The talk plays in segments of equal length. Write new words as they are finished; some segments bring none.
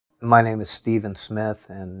My name is Stephen Smith,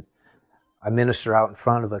 and I minister out in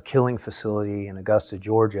front of a killing facility in Augusta,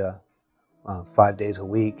 Georgia, 5 days a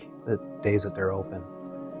week, the days that they're open.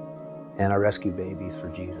 And I rescue babies for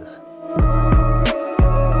Jesus.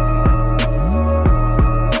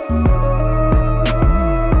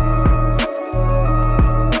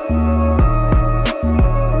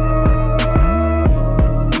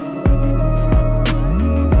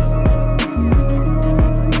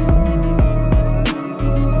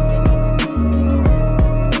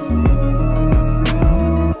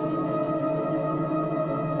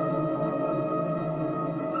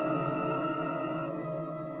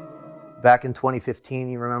 Back in 2015,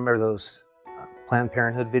 you remember those Planned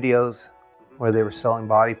Parenthood videos where they were selling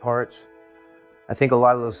body parts? I think a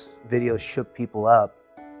lot of those videos shook people up.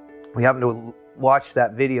 We happened to watch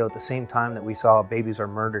that video at the same time that we saw Babies Are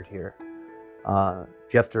Murdered Here.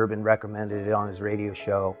 Jeff Durbin recommended it on his radio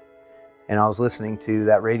show, and I was listening to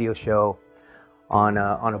that radio show on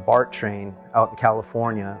a BART train out in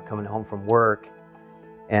California, coming home from work,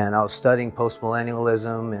 and I was studying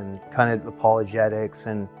postmillennialism and kind of apologetics,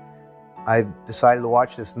 and I decided to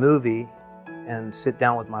watch this movie and sit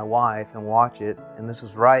down with my wife and watch it. And this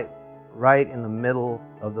was right in the middle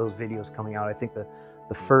of those videos coming out. I think the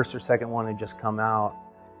first or second one had just come out,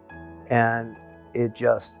 and it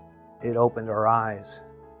opened our eyes.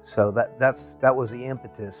 So that was the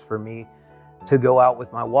impetus for me to go out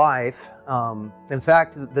with my wife. In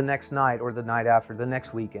fact, the next night or the night after, the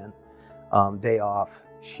next weekend, day off,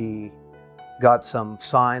 she got some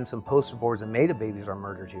signs, some poster boards, and made a "Babies Are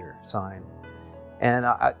Murdered Here" sign. And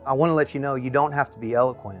I want to let you know, you don't have to be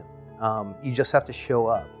eloquent. You just have to show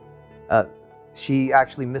up. She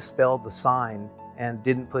actually misspelled the sign and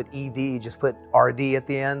didn't put ED, just put RD at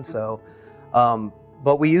the end. So,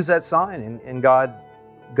 but we used that sign, and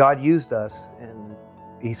God used us, and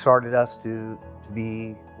He started us to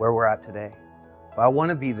be where we're at today. But I want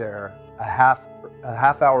to be there a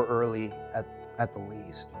half hour early at the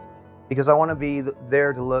least, because I want to be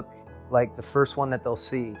there to look like the first one that they'll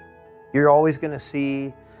see. You're always going to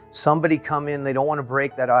see somebody come in, they don't want to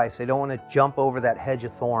break that ice, they don't want to jump over that hedge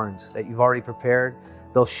of thorns that you've already prepared.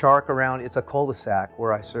 They'll shark around. It's a cul-de-sac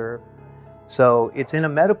where I serve. So it's in a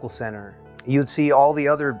medical center. You'd see all the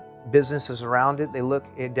other businesses around it, they look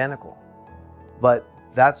identical. But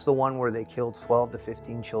that's the one where they killed 12 to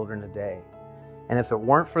 15 children a day. And if it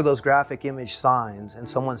weren't for those graphic image signs and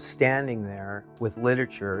someone standing there with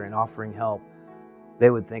literature and offering help, they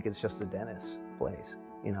would think it's just a dentist's place,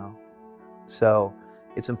 you know? So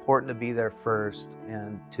it's important to be there first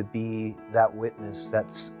and to be that witness,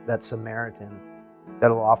 that Samaritan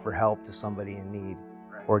that'll offer help to somebody in need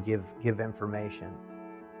or give information.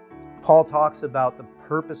 Paul talks about the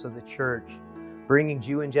purpose of the church, bringing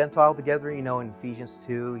Jew and Gentile together. You know, in Ephesians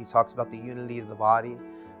 2, he talks about the unity of the body.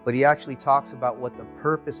 But he actually talks about what the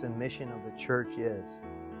purpose and mission of the church is.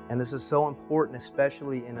 And this is so important,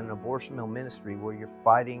 especially in an abortion mill ministry where you're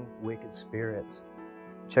fighting wicked spirits.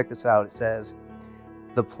 Check this out. It says,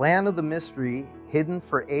 "The plan of the mystery hidden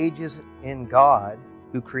for ages in God,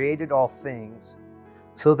 who created all things,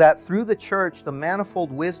 so that through the church the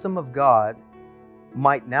manifold wisdom of God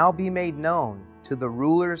might now be made known to the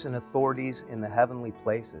rulers and authorities in the heavenly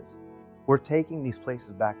places." We're taking these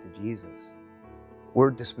places back to Jesus. We're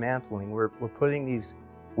dismantling, we're putting these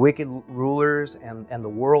wicked rulers and the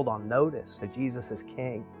world on notice that Jesus is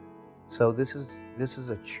King. So this is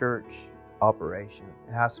a church operation.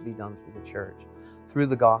 It has to be done through the church, through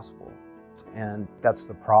the gospel. And that's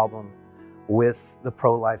the problem with the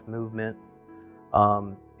pro-life movement.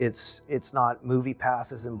 It's not movie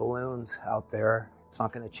passes and balloons out there. It's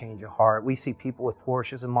not going to change a heart. We see people with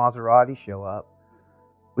Porsches and Maserati show up.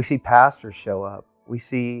 We see pastors show up. We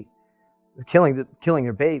see killing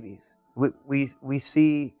their babies. We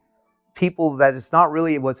see people that it's not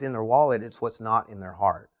really what's in their wallet, it's what's not in their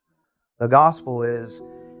heart. The gospel is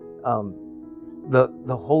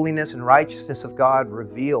the holiness and righteousness of God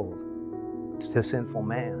revealed to sinful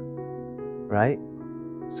man, right?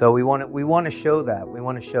 So we want to show that. We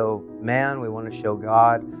want to show man, we want to show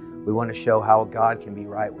God, we want to show how God can be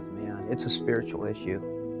right with man. It's a spiritual issue.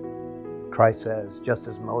 Christ says, just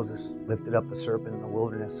as Moses lifted up the serpent in the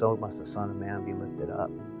wilderness, so must the Son of Man be lifted up.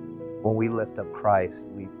 When we lift up Christ,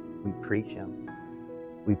 we preach Him.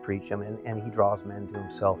 We preach Him, and He draws men to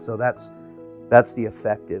Himself. So that's the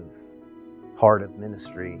effective part of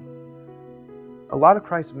ministry. A lot of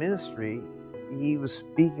Christ's ministry, He was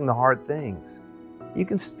speaking the hard things. You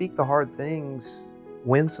can speak the hard things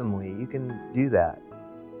winsomely. You can do that.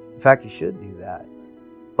 In fact, you should do that.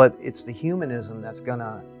 But it's the humanism that's going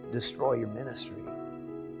to destroy your ministry.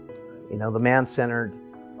 You know, the man-centered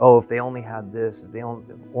oh, if they only had this, if they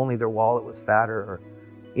only their wallet was fatter, or,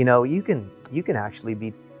 you know, you can actually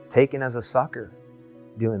be taken as a sucker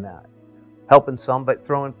doing that, helping somebody,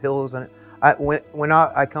 throwing pills on it. When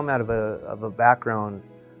I come out of a background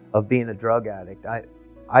of being a drug addict,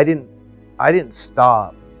 I didn't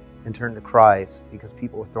stop and turn to Christ because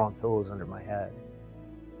people were throwing pillows under my head.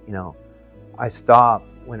 You know, I stopped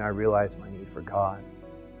when I realized my need for God.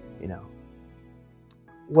 You know,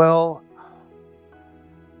 well,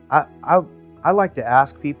 I like to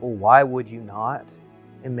ask people, why would you not?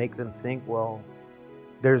 And make them think, well,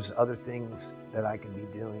 there's other things that I can be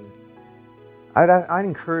doing. I'd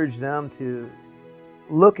encourage them to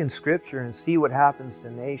look in Scripture and see what happens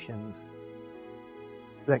to nations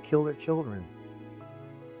that kill their children.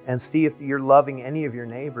 And see if you're loving any of your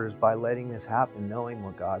neighbors by letting this happen, knowing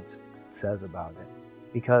what God says about it.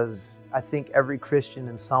 Because I think every Christian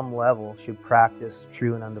in some level should practice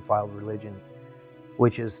true and undefiled religion,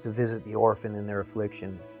 which is to visit the orphan in their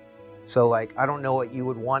affliction. So, like, I don't know what you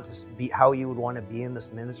would want to be, how you would want to be in this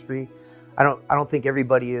ministry. I don't think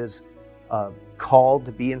everybody is called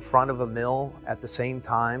to be in front of a mill at the same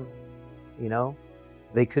time. You know,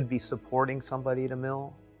 they could be supporting somebody at a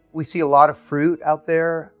mill. We see a lot of fruit out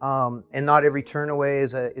there, and not every turnaway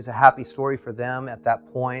is a happy story for them at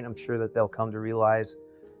that point. I'm sure that they'll come to realize,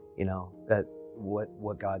 you know, that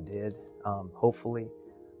what God did. Hopefully,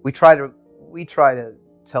 we try to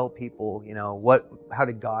tell people, you know, how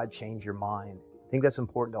did God change your mind? I think that's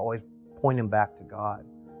important to always point them back to God.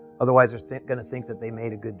 Otherwise, they're going to think that they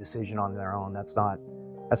made a good decision on their own. That's not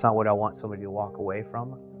what I want somebody to walk away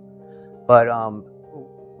from. But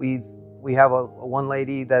we have a one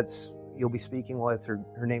lady that's you'll be speaking with.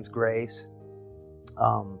 Her name's Grace.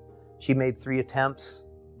 She made 3 attempts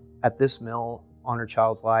at this mill on her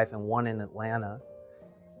child's life, and 1 in Atlanta.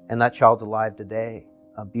 And that child's alive today,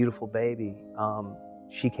 a beautiful baby.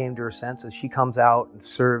 She came to her senses. She comes out and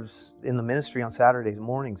serves in the ministry on Saturdays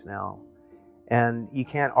mornings now. And you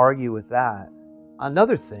can't argue with that.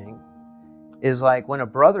 Another thing is, like, when a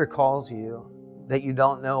brother calls you that you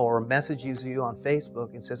don't know or messages you on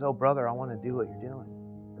Facebook and says, oh, brother, I want to do what you're doing.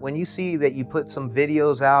 When you see that you put some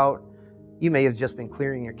videos out, you may have just been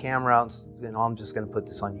clearing your camera out and, you know, I'm just going to put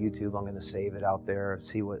this on YouTube. I'm going to save it out there,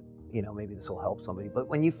 see what, you know, maybe this will help somebody. But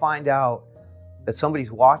when you find out that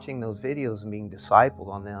somebody's watching those videos and being discipled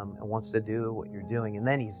on them and wants to do what you're doing, and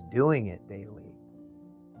then he's doing it daily,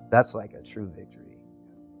 that's like a true victory.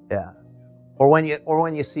 Yeah. Or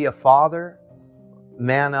when you see a father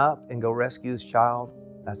man up and go rescue his child,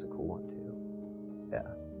 that's a cool one too. Yeah.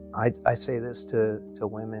 I say this to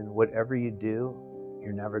women, whatever you do,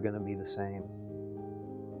 you're never going to be the same.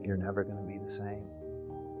 You're never going to be the same.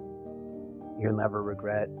 You'll never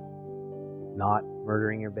regret not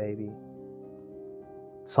murdering your baby.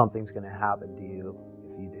 Something's going to happen to you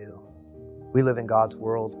if you do. We live in God's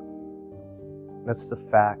world. That's the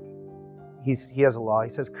fact. He has a law. He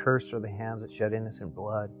says, cursed are the hands that shed innocent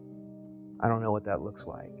blood. I don't know what that looks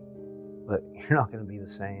like, but you're not going to be the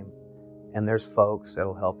same. And there's folks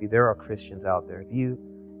that'll help you. There are Christians out there.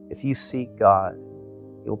 If you seek God,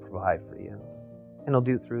 He'll provide for you. And He'll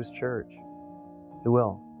do it through His church. He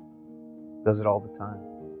will. Does it all the time.